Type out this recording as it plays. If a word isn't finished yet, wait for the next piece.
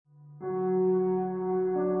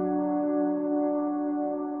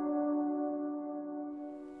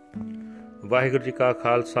ਵਾਹਿਗੁਰੂ ਜੀ ਕਾ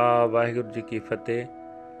ਖਾਲਸਾ, ਵਾਹਿਗੁਰੂ ਜੀ ਕੀ ਫਤਿਹ।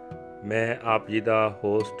 ਮੈਂ ਆਪ ਜੀ ਦਾ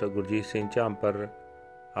ਹੋਸਟ ਗੁਰਜੀਤ ਸਿੰਘ ਝਾਂਪਰ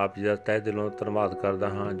ਆਪ ਜੀ ਦਾ ਤਹਿ ਦਿਲੋਂ ਧੰਨਵਾਦ ਕਰਦਾ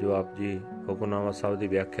ਹਾਂ ਜੋ ਆਪ ਜੀ ਹੁਕਮਨਾਮਾ ਸਾਹਿਬ ਦੀ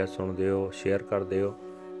ਵਿਆਖਿਆ ਸੁਣਦੇ ਹੋ, ਸ਼ੇਅਰ ਕਰਦੇ ਹੋ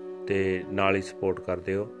ਅਤੇ ਨਾਲ ਹੀ ਸਪੋਰਟ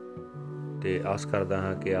ਕਰਦੇ ਹੋ। ਅਤੇ ਆਸ ਕਰਦਾ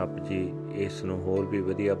ਹਾਂ ਕਿ ਆਪ ਜੀ ਇਸ ਨੂੰ ਹੋਰ ਵੀ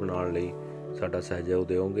ਵਧੀਆ ਬਣਾਉਣ ਲਈ ਸਾਡਾ ਸਹਿਯੋਗ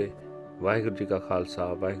ਦਿਓਗੇ। ਵਾਹਿਗੁਰੂ ਜੀ ਕਾ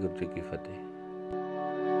ਖਾਲਸਾ, ਵਾਹਿਗੁਰੂ ਜੀ ਕੀ ਫਤਿਹ।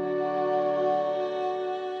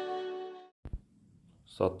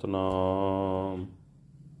 ਸਤਿਨਾਮ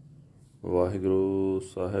ਵਾਹਿਗੁਰੂ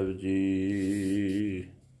ਸਾਹਿਬ ਜੀ।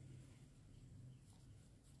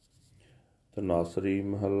 ਧਨਾਸਰੀ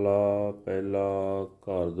ਮਹੱਲਾ ਪਹਿਲਾ।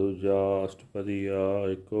 ਘਰ ਦੂਜਾ ਅਸ਼ਟਪਦੀਆ।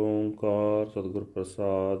 ਏਕ ਓਂਕਾਰ ਸਤਿਗੁਰ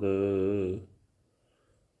ਪ੍ਰਸਾਦ।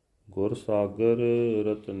 ਗੁਰ ਸਾਗਰ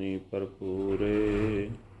ਰਤਨੀ ਭਰਪੂਰੇ,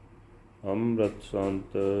 ਅੰਮ੍ਰਿਤ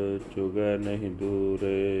ਸੰਤ ਚੁਗੈ ਨਹੀਂ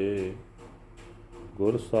ਦੂਰੇ।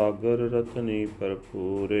 ਗੁਰ ਸਾਗਰ ਰਤਨੀ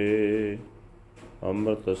ਭਰਪੂਰੇ,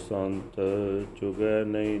 ਅੰਮ੍ਰਿਤ ਸੰਤ ਚੁਗੈ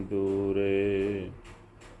ਨਹੀਂ ਦੂਰੇ।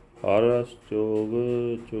 ਹਰ ਰਸ ਚੋਗ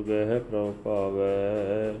ਚੁਗਹਿ ਪ੍ਰਭ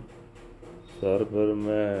ਪਾਵੈ, ਸਰਬਰ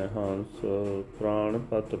ਮੈਂ ਹੰਸ ਪ੍ਰਾਣ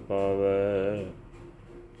ਪਤ ਪਾਵੈ।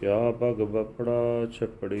 ਕਿਆ ਬਗ ਬਪੜਾ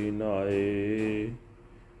ਛਪੜੀ ਨਾਏ,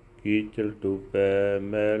 ਕੀਚਲ ਟੂਪੈ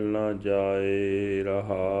ਮੈਲ ਨਾ ਜਾਏ।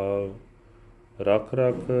 ਰਹਾਉ ਰਖ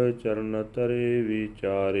ਰਖ ਚਰਨ ਤਰੇ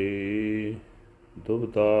ਵਿਚਾਰੀ,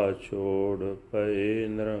 ਦੁਬਦਾ ਛੋੜ ਪਏ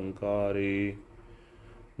ਨਿਰੰਕਾਰੀ।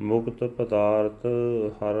 ਮੁਕਤ ਪਦਾਰਥ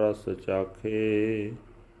ਹਰ ਰਸ ਚਾਖੇ,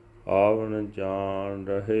 ਆਵਣ ਜਾਣ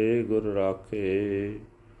ਰਹੇ ਗੁਰ ਰਾਖੇ।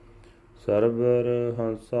 ਸਰਬਰ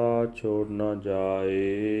ਹੰਸਾ ਛੋੜ ਨਾ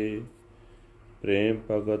ਜਾਏ, ਪ੍ਰੇਮ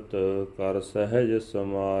ਭਗਤ ਕਰ ਸਹਿਜ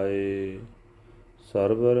ਸਮਾਏ।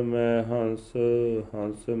 ਸਰਬਰ ਮੈਂ ਹੰਸ,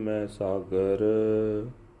 ਹੰਸ ਮੈਂ ਸਾਗਰ,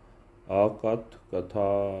 ਆਕਥ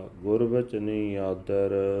ਕਥਾ ਗੁਰ ਬਚਨੀ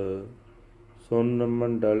ਆਦਰ। ਸੁਨ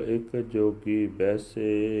ਮੰਡਲ ਇਕ ਜੋਗੀ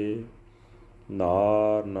ਬੈਸੇ,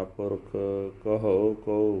 ਨਾਰ ਨ ਪੁਰਖ ਕਹੋ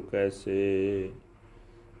ਕਉ ਕੈਸੇ।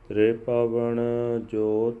 ਤ੍ਰੇ ਪਵਨ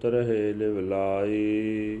ਜੋਤ ਰਹੇ ਲਿਵ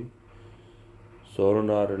ਲਾਈ, ਸੁਰ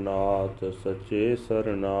ਨਰ ਨਾਥ ਸੱਚੇ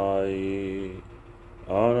ਸਰਨਾਈ।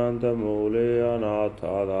 ਆਨੰਦ ਮੂਲੇ ਅਨਾਥ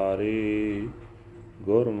ਆਧਾਰੀ,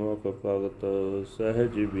 ਗੁਰਮੁਖ ਭਗਤ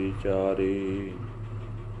ਸਹਿਜ ਵਿਚਾਰੀ।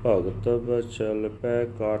 ਭਗਤ ਬਛਲ ਪੈ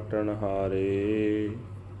ਕਾਟਣ ਹਾਰੇ,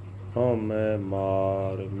 ਹਉਮੈ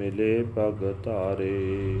ਮਾਰ ਮਿਲੇ ਪਗ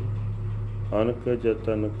ਧਾਰੇ। ਅਨਕ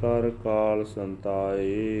ਜਤਨ ਕਰ ਕਾਲ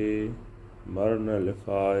ਸੰਤਾਏ, ਮਰਨ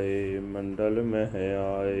ਲਿਖਾਏ ਮੰਡਲ ਮਹਿ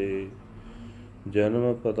ਆਏ।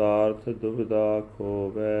 ਜਨਮ ਪਦਾਰਥ ਦੁਬਿਧਾ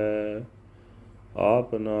ਖੋਵੈ,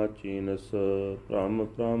 ਆਪ ਨਾ ਚੀਨਸ ਭ੍ਰਮ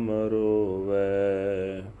ਭ੍ਰਮ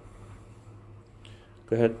ਰੋਵੈ।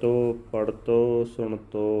 ਕਹਿਤੋ ਪੜਤੋ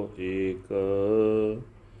ਸੁਣਤੋ ਏਕ,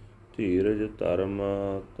 ਧੀਰਜ ਧਰਮ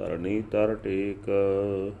ਧਰਣੀ ਧਰ ਟੇਕ।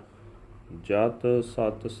 ਜਤ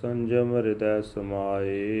ਸਤ ਸੰਜਮ ਹਿਰਦੈ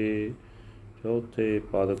ਸਮਾਏ, ਚੌਥੇ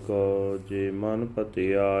ਪਦ ਕੋ ਜੇ ਮਨ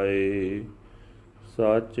ਪਤਿਆਏ।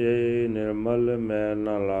 ਸਾਚੇ ਨਿਰਮਲ ਮੈਲ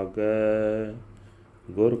ਨ ਲਾਗੈ,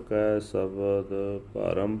 ਗੁਰ ਕੈ ਸ਼ਬਦ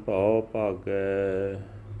ਭਰਮ ਭਉ ਭਾਗੈ।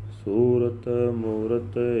 ਸੂਰਤ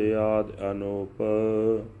ਮੂਰਤ ਆਦਿ ਅਨੂਪ,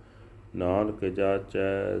 ਨਾਨਕ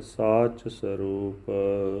ਜਾਚੈ ਸਾਚ ਸਰੂਪ।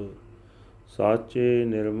 ਸਾਚੇ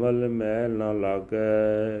ਨਿਰਮਲ ਮੈਲ ਨ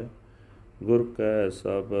ਲਾਗੈ, ਗੁਰ ਕੈ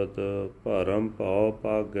ਸ਼ਬਦ ਭਰਮ ਭਉ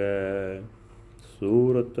ਭਾਗੈ।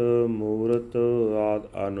 ਸੂਰਤ ਮੂਰਤ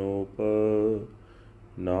ਆਦਿ ਅਨੂਪ,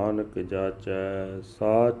 ਨਾਨਕ ਜਾਚੈ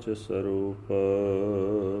ਸਾਚ ਸਰੂਪ।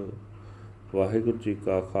 ਵਾਹਿਗੁਰੂ ਜੀ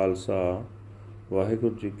ਕਾ ਖਾਲਸਾ,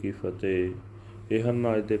 ਵਾਹਿਗੁਰੂ ਜੀ ਕੀ ਫਤਿਹ। ਇਹ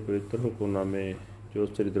ਹਨ ਅੱਜ ਦੇ ਪਵਿੱਤਰ ਹੁਕਮਨਾਮੇ ਜੋ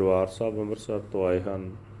ਸ੍ਰੀ ਦਰਬਾਰ ਸਾਹਿਬ ਅੰਮ੍ਰਿਤਸਰ ਤੋਂ ਆਏ ਹਨ।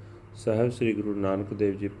 ਸਾਹਿਬ ਸ੍ਰੀ ਗੁਰੂ ਨਾਨਕ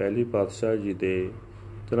ਦੇਵ ਜੀ ਪਹਿਲੀ ਪਾਤਸ਼ਾਹ ਜੀ ਦੇ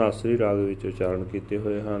ਧਨਾਸਰੀ ਰਾਗ ਵਿੱਚ ਉਚਾਰਨ ਕੀਤੇ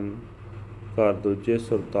ਹੋਏ ਹਨ। ਘਰ ਦੂਜੇ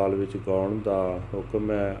ਸੁਰਤਾਲ ਵਿੱਚ ਗਾਉਣ ਦਾ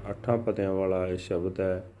ਹੁਕਮ ਹੈ। 8 ਪਦਿਆਂ ਵਾਲਾ ਇਹ ਸ਼ਬਦ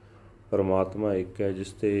ਹੈ। ਪਰਮਾਤਮਾ ਇੱਕ ਹੈ,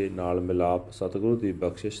 ਜਿਸ ਦੇ ਨਾਲ ਮਿਲਾਪ ਸਤਿਗੁਰੂ ਦੀ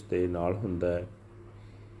ਬਖਸ਼ਿਸ਼ ਦੇ ਨਾਲ ਹੁੰਦਾ ਹੈ।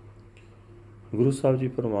 ਗੁਰੂ ਸਾਹਿਬ ਜੀ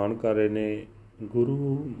ਪ੍ਰਮਾਣ ਕਰ ਰਹੇ ਨੇ,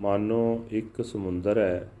 ਗੁਰੂ ਮਾਨੋ ਇੱਕ ਸਮੁੰਦਰ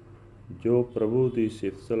ਹੈ ਜੋ ਪ੍ਰਭੂ ਦੀ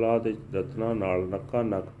ਸਿਫਤ ਸਲਾਹ ਦੇ ਰਤਨਾਂ ਨਾਲ ਨੱਕਾ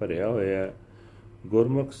ਨੱਕ ਭਰਿਆ ਹੋਇਆ ਹੈ।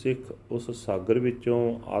 ਗੁਰਮੁਖ ਸਿੱਖ ਉਸ ਸਾਗਰ ਵਿੱਚੋਂ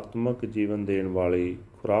ਆਤਮਕ ਜੀਵਨ ਦੇਣ ਵਾਲੀ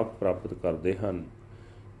ਖੁਰਾਕ ਪ੍ਰਾਪਤ ਕਰਦੇ ਹਨ।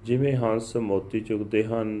 ਜਿਵੇਂ ਹੰਸ ਮੋਤੀ ਚੁਗਦੇ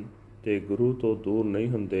ਹਨ ਤੇ ਗੁਰੂ ਤੋਂ ਦੂਰ ਨਹੀਂ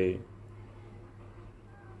ਹੁੰਦੇ,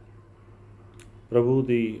 ਪ੍ਰਭੂ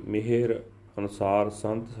ਦੀ ਮਿਹਰ ਅਨੁਸਾਰ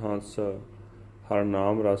ਸੰਤ ਹੰਸ ਹਰ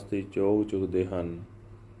ਨਾਮ ਰਸ ਦੀ ਚੋਗ ਚੁਗਦੇ ਹਨ।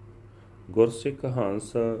 ਗੁਰਸਿੱਖ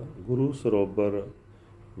ਹੰਸ ਗੁਰੂ ਸਰੋਵਰ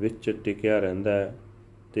ਵਿੱਚ ਟਿਕਿਆ ਰਹਿੰਦਾ ਹੈ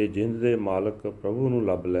ਤੇ ਜਿੰਦ ਦੇ ਮਾਲਕ ਪ੍ਰਭੂ ਨੂੰ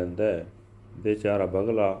ਲੱਭ ਲੈਂਦਾ ਹੈ। ਬੇਚਾਰਾ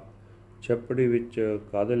ਬਗਲਾ ਛੱਪੜੀ ਵਿੱਚ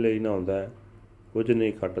ਕਾਹਦੇ ਲਈ ਨਹਾਉਂਦਾ ਹੈ? ਕੁਝ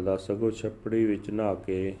ਨਹੀਂ ਖੱਟਦਾ, ਸਗੋਂ ਛੱਪੜੀ ਵਿੱਚ ਨਹਾ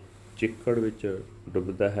ਕੇ ਚਿੱਕੜ ਵਿੱਚ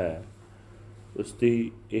ਡੁੱਬਦਾ ਹੈ,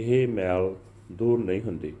 ਉਸਦੀ ਇਹ ਮੈਲ ਦੂਰ ਨਹੀਂ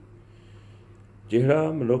ਹੁੰਦੀ।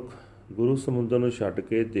 ਜਿਹੜਾ ਮਨੁੱਖ ਗੁਰੂ ਸਮੁੰਦਰ ਨੂੰ ਛੱਡ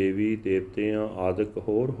ਕੇ ਦੇਵੀ ਦੇਵਤਿਆਂ ਆਦਿਕ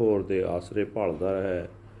ਹੋਰ ਦੇ ਆਸਰੇ ਭਾਲਦਾ ਹੈ,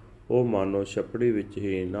 ਉਹ ਮਾਨੋ ਛੱਪੜੀ ਵਿੱਚ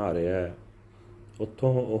ਹੀ ਨਹਾ ਰਿਹਾ ਹੈ।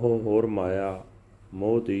 ਉੱਥੋਂ ਉਹ ਹੋਰ ਮਾਇਆ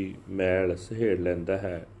ਮੋਹ ਦੀ ਮੈਲ ਸਹੇੜ ਲੈਂਦਾ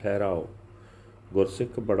ਹੈ। ਠਹਿਰਾਓ,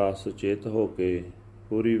 ਗੁਰਸਿੱਖ ਬੜਾ ਸੁਚੇਤ ਹੋ ਕੇ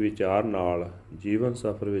ਪੂਰੀ ਵਿਚਾਰ ਨਾਲ ਜੀਵਨ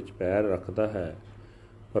ਸਫ਼ਰ ਵਿੱਚ ਪੈਰ ਰੱਖਦਾ ਹੈ।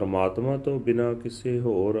 ਪਰਮਾਤਮਾ ਤੋਂ ਬਿਨਾਂ ਕਿਸੇ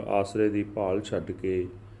ਹੋਰ ਆਸਰੇ ਦੀ ਭਾਲ ਛੱਡ ਕੇ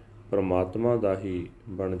ਪਰਮਾਤਮਾ ਦਾ ਹੀ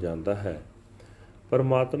ਬਣ ਜਾਂਦਾ ਹੈ।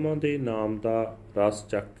 ਪਰਮਾਤਮਾ ਦੇ ਨਾਮ ਦਾ ਰਸ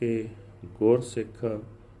ਚੱਕ ਕੇ ਗੁਰਸਿੱਖ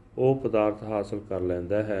ਉਹ ਪਦਾਰਥ ਹਾਸਲ ਕਰ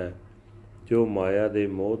ਲੈਂਦਾ ਹੈ ਜੋ ਮਾਇਆ ਦੇ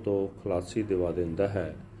ਮੋਹ ਤੋਂ ਖਲਾਸੀ ਦਿਵਾ ਦਿੰਦਾ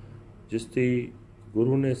ਹੈ। ਜਿਸ ਦੀ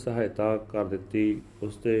ਗੁਰੂ ਨੇ ਸਹਾਇਤਾ ਕਰ ਦਿੱਤੀ,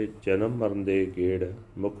 ਉਸਦੇ ਜਨਮ ਮਰਨ ਦੇ ਗੇੜ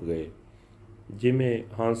ਮੁੱਕ ਗਏ। ਜਿਵੇਂ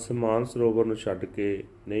ਹੰਸ ਮਾਨ ਸਰੋਵਰ ਨੂੰ ਛੱਡ ਕੇ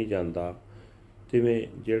ਨਹੀਂ ਜਾਂਦਾ, ਤਿਵੇਂ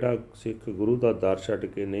ਜਿਹੜਾ ਸਿੱਖ ਗੁਰੂ ਦਾ ਦਰ ਛੱਡ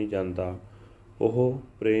ਕੇ ਨਹੀਂ ਜਾਂਦਾ, ਉਹ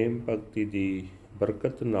ਪ੍ਰੇਮ ਭਗਤੀ ਦੀ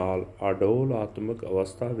ਬਰਕਤ ਨਾਲ ਅਡੋਲ ਆਤਮਿਕ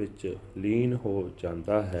ਅਵਸਥਾ ਵਿੱਚ ਲੀਨ ਹੋ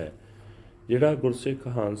ਜਾਂਦਾ ਹੈ। ਜਿਹੜਾ ਗੁਰਸਿੱਖ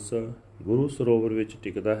ਹੰਸ ਗੁਰੂ ਸਰੋਵਰ ਵਿੱਚ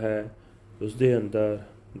ਟਿਕਦਾ ਹੈ, ਉਸਦੇ ਅੰਦਰ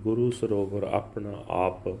ਗੁਰੂ ਸਰੋਵਰ ਆਪਣਾ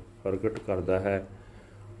ਆਪ ਪ੍ਰਗਟ ਕਰਦਾ ਹੈ।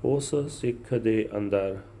 ਉਸ ਸਿੱਖ ਦੇ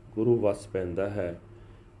ਅੰਦਰ ਗੁਰੂ ਵਸ ਪੈਂਦਾ ਹੈ।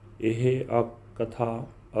 ਇਹ ਕਥਾ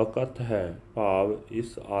ਅਕਥ ਹੈ, ਭਾਵ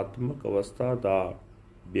ਇਸ ਆਤਮਿਕ ਅਵਸਥਾ ਦਾ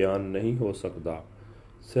ਬਿਆਨ ਨਹੀਂ ਹੋ ਸਕਦਾ।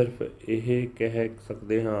 ਸਿਰਫ ਇਹ ਕਹਿ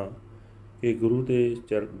ਸਕਦੇ ਹਾਂ ਕਿ ਗੁਰੂ ਦੇ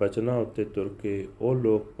ਬਚਨਾਂ ਉੱਤੇ ਤੁਰ ਕੇ ਉਹ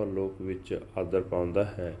ਲੋਕ ਪਰਲੋਕ ਵਿੱਚ ਆਦਰ ਪਾਉਂਦਾ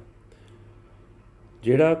ਹੈ।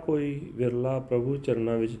 ਜਿਹੜਾ ਕੋਈ ਵਿਰਲਾ ਪ੍ਰਭੂ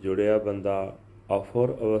ਚਰਨਾਂ ਵਿੱਚ ਜੁੜਿਆ ਬੰਦਾ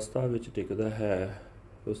ਅਫੁਰ ਅਵਸਥਾ ਵਿੱਚ ਟਿਕਦਾ ਹੈ,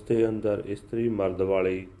 ਉਸਦੇ ਅੰਦਰ ਇਸਤਰੀ ਮਰਦ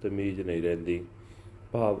ਵਾਲੀ ਤਮੀਜ਼ ਨਹੀਂ ਰਹਿੰਦੀ,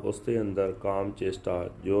 ਭਾਵ ਉਸਦੇ ਅੰਦਰ ਕਾਮ ਚੇਸ਼ਟਾ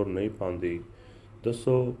ਜ਼ੋਰ ਨਹੀਂ ਪਾਉਂਦੀ।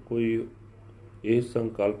 ਦੱਸੋ, ਕੋਈ ਇਹ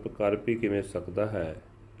ਸੰਕਲਪ ਕਰ ਵੀ ਕਿਵੇਂ ਸਕਦਾ ਹੈ,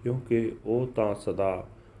 ਕਿਉਂਕਿ ਉਹ ਤਾਂ ਸਦਾ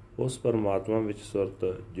ਉਸ ਪਰਮਾਤਮਾ ਵਿੱਚ ਸੁਰਤ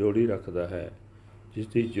ਜੋੜੀ ਰੱਖਦਾ ਹੈ, ਜਿਸ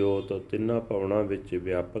ਦੀ ਜੋਤ ਤਿੰਨਾਂ ਭਵਨਾਂ ਵਿੱਚ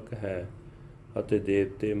ਵਿਆਪਕ ਹੈ ਅਤੇ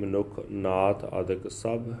ਦੇਵਤੇ ਮਨੁੱਖ ਨਾਥ ਆਦਿਕ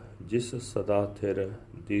ਸਭ ਜਿਸ ਸਦਾ ਥਿਰ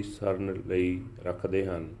ਦੀ ਸ਼ਰਨ ਲਈ ਰੱਖਦੇ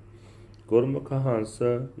ਹਨ। ਗੁਰਮੁਖ ਹੰਸ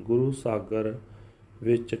ਗੁਰੂ ਸਾਗਰ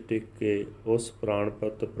ਵਿੱਚ ਟਿਕ ਕੇ ਉਸ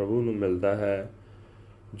ਪ੍ਰਾਣਪਤ ਪ੍ਰਭੂ ਨੂੰ ਮਿਲਦਾ ਹੈ,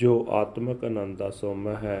 ਜੋ ਆਤਮਿਕ ਆਨੰਦ ਦਾ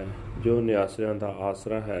ਸੋਮਾ ਹੈ, ਜੋ ਨਿਆਸਰਿਆਂ ਦਾ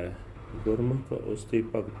ਆਸਰਾ ਹੈ। ਗੁਰਮੁਖ ਉਸ ਦੀ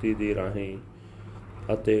ਭਗਤੀ ਦੇ ਰਾਹੀਂ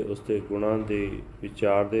ਅਤੇ ਉਸਦੇ ਗੁਣਾਂ ਦੇ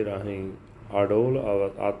ਵਿਚਾਰ ਦੇ ਰਾਹੀਂ ਅਡੋਲ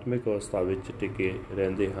ਆਤਮਿਕ ਅਵਸਥਾ ਵਿੱਚ ਟਿਕੇ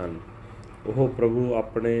ਰਹਿੰਦੇ ਹਨ। ਉਹ ਪ੍ਰਭੂ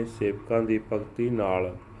ਆਪਣੇ ਸੇਵਕਾਂ ਦੀ ਭਗਤੀ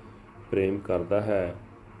ਨਾਲ ਪ੍ਰੇਮ ਕਰਦਾ ਹੈ,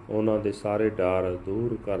 ਉਹਨਾਂ ਦੇ ਸਾਰੇ ਡਰ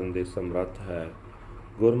ਦੂਰ ਕਰਨ ਦੇ ਸਮਰੱਥ ਹੈ।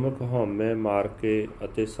 ਗੁਰਮੁਖ ਹਉਮੈ ਮਾਰ ਕੇ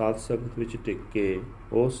ਅਤੇ ਸਾਧ ਸੰਗਤ ਵਿੱਚ ਟਿਕ ਕੇ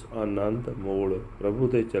ਉਸ ਆਨੰਦ ਮੂਲ ਪ੍ਰਭੂ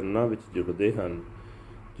ਦੇ ਚਰਨਾਂ ਵਿੱਚ ਜੁੜਦੇ ਹਨ।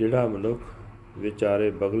 ਜਿਹੜਾ ਮਨੁੱਖ ਵਿਚਾਰੇ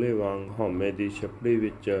ਬਗਲੇ ਵਾਂਗ ਹਉਮੈ ਦੀ ਛੱਪੜੀ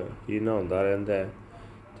ਵਿੱਚ ਹੀ ਨਹਾਉਂਦਾ ਰਹਿੰਦਾ ਹੈ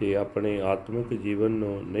ਤੇ ਆਪਣੇ ਆਤਮਿਕ ਜੀਵਨ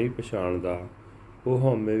ਨੂੰ ਨਹੀਂ ਪਛਾਣਦਾ, ਉਹ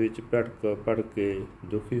ਹਉਮੈ ਵਿੱਚ ਭਟਕ ਕੇ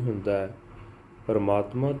ਦੁਖੀ ਹੁੰਦਾ ਹੈ।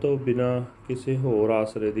 ਪਰਮਾਤਮਾ ਤੋਂ ਬਿਨਾਂ ਕਿਸੇ ਹੋਰ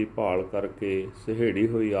ਆਸਰੇ ਦੀ ਭਾਲ ਕਰਕੇ ਸਹੇੜੀ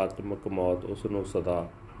ਹੋਈ ਆਤਮਿਕ ਮੌਤ ਉਸ ਨੂੰ ਸਦਾ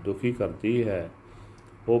ਦੁਖੀ ਕਰਦੀ ਹੈ।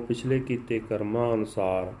 ਉਹ ਪਿਛਲੇ ਕੀਤੇ ਕਰਮਾਂ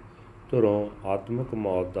ਅਨੁਸਾਰ ਧੁਰੋਂ ਆਤਮਿਕ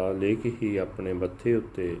ਮੌਤ ਦਾ ਲੇਖ ਹੀ ਆਪਣੇ ਮੱਥੇ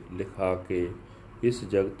ਉੱਤੇ ਲਿਖਾ ਕੇ ਇਸ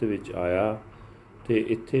ਜਗਤ ਵਿੱਚ ਆਇਆ ਤੇ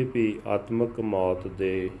ਇੱਥੇ ਵੀ ਆਤਮਿਕ ਮੌਤ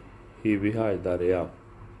ਦੇ ਹੀ ਵਿਹਾਜਦਾ ਰਿਹਾ।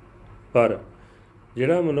 ਪਰ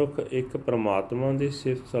ਜਿਹੜਾ ਮਨੁੱਖ ਇੱਕ ਪਰਮਾਤਮਾ ਦੀ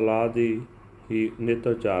ਸਿਫਤ ਸਲਾਹ ਦੀ ਹੀ ਨਿਤ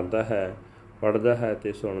ਉਚਾਰਦਾ ਹੈ, ਪੜ੍ਹਦਾ ਹੈ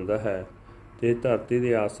ਤੇ ਸੁਣਦਾ ਹੈ ਤੇ ਧਰਤੀ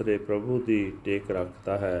ਦੇ ਆਸਰੇ ਪ੍ਰਭੂ ਦੀ ਟੇਕ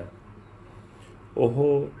ਰੱਖਦਾ ਹੈ,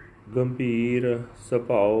 ਉਹ ਗੰਭੀਰ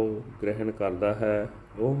ਸੁਭਾਅ ਗ੍ਰਹਿਣ ਕਰਦਾ ਹੈ।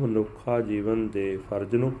 ਉਹ ਮਨੁੱਖਾ ਜੀਵਨ ਦੇ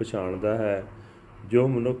ਫਰਜ਼ ਨੂੰ ਪਛਾਣਦਾ ਹੈ। ਜੋ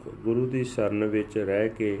ਮਨੁੱਖ ਗੁਰੂ ਦੀ ਸ਼ਰਨ ਵਿੱਚ ਰਹਿ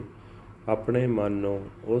ਕੇ ਆਪਣੇ ਮਨ ਨੂੰ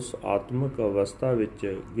ਉਸ ਆਤਮਿਕ ਅਵਸਥਾ ਵਿੱਚ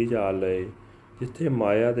ਗਿਝਾ ਲਏ ਜਿੱਥੇ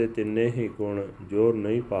ਮਾਇਆ ਦੇ ਤਿੰਨੇ ਹੀ ਗੁਣ ਜ਼ੋਰ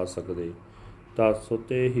ਨਹੀਂ ਪਾ ਸਕਦੇ, ਤਾਂ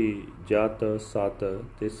ਸੁਤੇ ਹੀ ਜਤ ਸਤ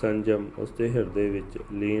ਤੇ ਸੰਜਮ ਉਸਦੇ ਹਿਰਦੇ ਵਿੱਚ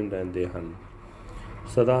ਲੀਨ ਰਹਿੰਦੇ ਹਨ।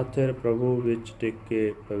 ਸਦਾ ਥਿਰ ਪ੍ਰਭੂ ਵਿੱਚ ਟਿਕ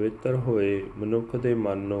ਕੇ ਪਵਿੱਤਰ ਹੋਏ ਮਨੁੱਖ ਦੇ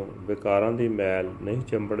ਮਨ ਨੂੰ ਵਿਕਾਰਾਂ ਦੀ ਮੈਲ ਨਹੀਂ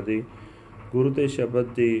ਚੰਬੜਦੀ। ਗੁਰੂ ਦੇ ਸ਼ਬਦ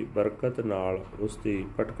ਦੀ ਬਰਕਤ ਨਾਲ ਉਸ ਦੀ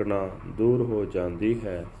ਭਟਕਣਾ ਦੂਰ ਹੋ ਜਾਂਦੀ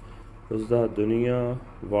ਹੈ। ਉਸ ਦਾ ਦੁਨੀਆ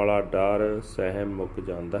ਵਾਲਾ ਡਰ ਸਹਿਮ ਮੁੱਕ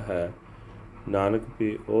ਜਾਂਦਾ ਹੈ। ਨਾਨਕ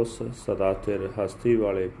ਵੀ ਉਸ ਸਦਾ ਥਿਰ ਹਸਤੀ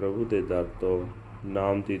ਵਾਲੇ ਪ੍ਰਭੂ ਦੇ ਦਰ ਤੋਂ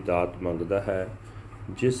ਨਾਮ ਦੀ ਦਾਤ ਮੰਗਦਾ ਹੈ,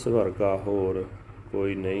 ਜਿਸ ਵਰਗਾ ਹੋਰ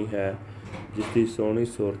ਕੋਈ ਨਹੀਂ ਹੈ, ਜਿਸ ਦੀ ਸੋਹਣੀ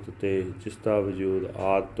ਸੂਰਤ ਤੇ ਜਿਸ ਦਾ ਵਜੂਦ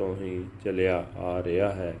ਆਦਿ ਤੋਂ ਹੀ ਚਲਿਆ ਆ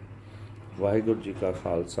ਰਿਹਾ ਹੈ। ਵਾਹਿਗੁਰੂ ਜੀ ਕਾ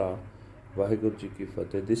ਖਾਲਸਾ, ਵਾਹਿਗੁਰੂ ਜੀ ਕੀ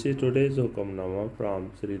ਫਤਿਹ। This is today's Hukamnama from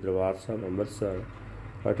Sri Darbar Sahib, Amritsar.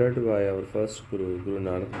 uttered by our first Guru, Guru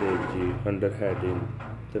Nanak Dev Ji, under heading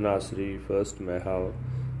Tanasri, first Mahal,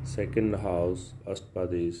 second house,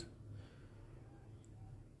 Astpadis.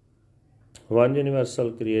 One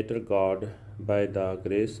universal creator God by the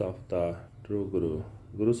grace of the true Guru.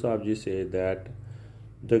 Guru Sahib Ji say that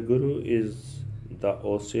the Guru is the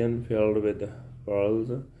ocean filled with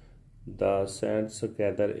pearls. The saints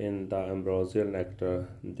gather in the ambrosial nectar.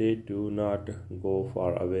 They do not go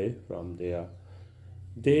far away from there.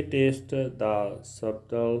 They taste the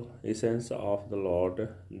subtle essence of the Lord.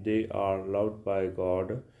 They are loved by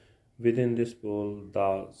God. Within this pool,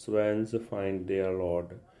 the swans find their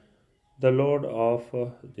Lord, the Lord of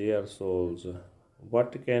their souls.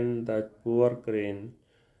 What can the poor crane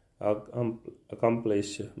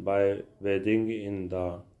accomplish by wading in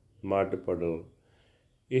the mud puddle?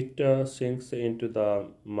 It sinks into the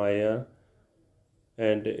mire,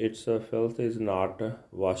 and its filth is not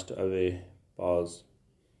washed away. Pause.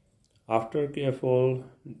 After careful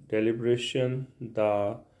deliberation,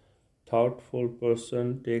 the thoughtful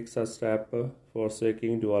person takes a step.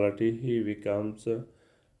 Forsaking duality, he becomes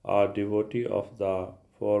a devotee of the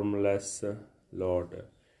formless Lord.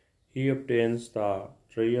 He obtains the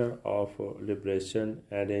treasure of liberation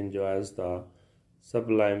and enjoys the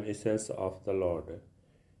sublime essence of the Lord.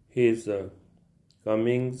 His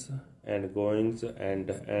comings and goings and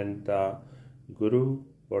the Guru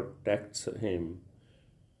protects him.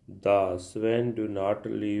 The swan do not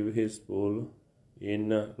leave his pool in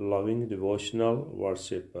loving devotional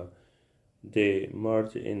worship. They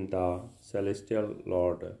merge in the celestial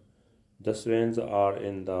Lord. The swans are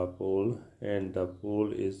in the pool, and the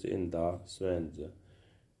pool is in the swans.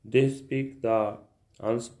 They speak the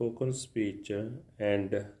unspoken speech,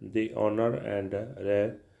 and they honor and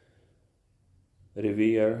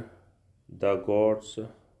revere the God's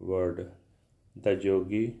word. The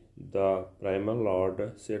yogi, the primal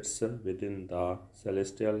Lord, sits within the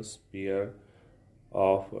celestial sphere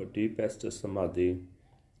of deepest samadhi.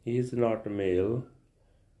 He is not male,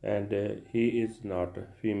 and he is not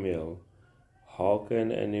female. How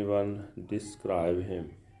can anyone describe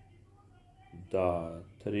him? The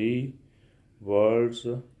three worlds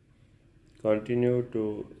continue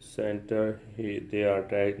to center their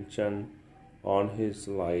attention on his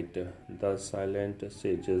light. The silent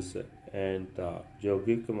sages and the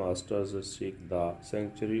yogic masters seek the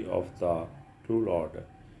sanctuary of the true Lord.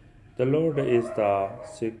 The Lord is the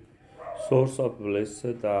source of bliss,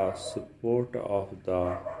 the support of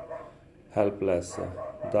the helpless.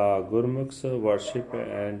 The Gurmukhs worship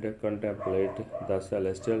and contemplate the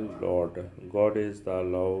celestial Lord. God is the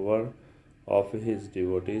lover of his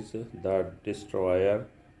devotees, the destroyer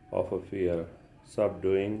of fear.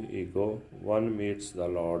 Subduing ego, one meets the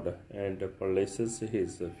Lord and places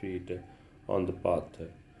his feet on the path.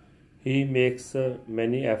 He makes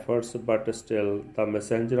many efforts, but still the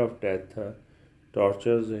messenger of death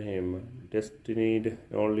tortures him, destined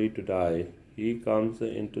only to die. He comes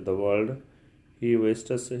into the world. He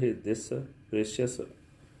wastes this precious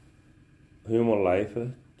human life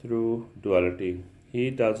through duality. He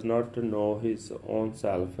does not know his own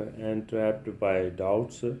self, and trapped by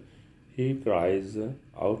doubts, he cries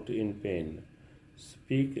out in pain.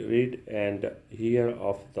 Speak, read, and hear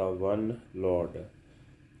of the one Lord.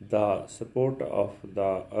 The support of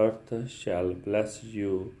the earth shall bless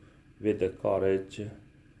you with courage,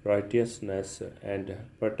 righteousness, and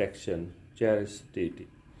protection. Chastity,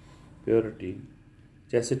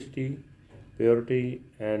 purity,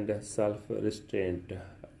 and self-restraint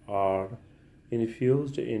are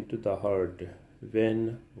infused into the heart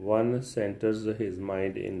when one centers his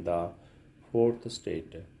mind in the fourth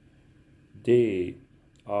state. They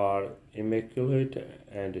are immaculate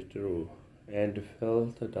and true, and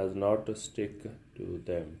filth does not stick to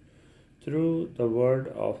them. Through the word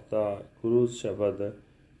of the Guru's Shabad,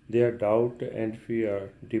 their doubt and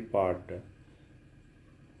fear depart.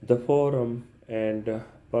 The form and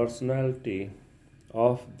personality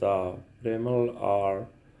of the primal are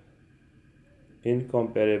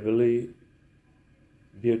incomparably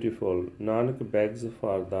beautiful. Nanak begs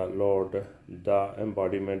for the Lord, the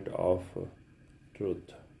embodiment of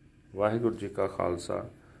truth. Waheguru ji ਕਾ ਖਾਲਸਾ,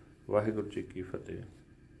 ਵਾਹਿਗੁਰੂ ਜੀ ਕੀ ਫਤਿਹ।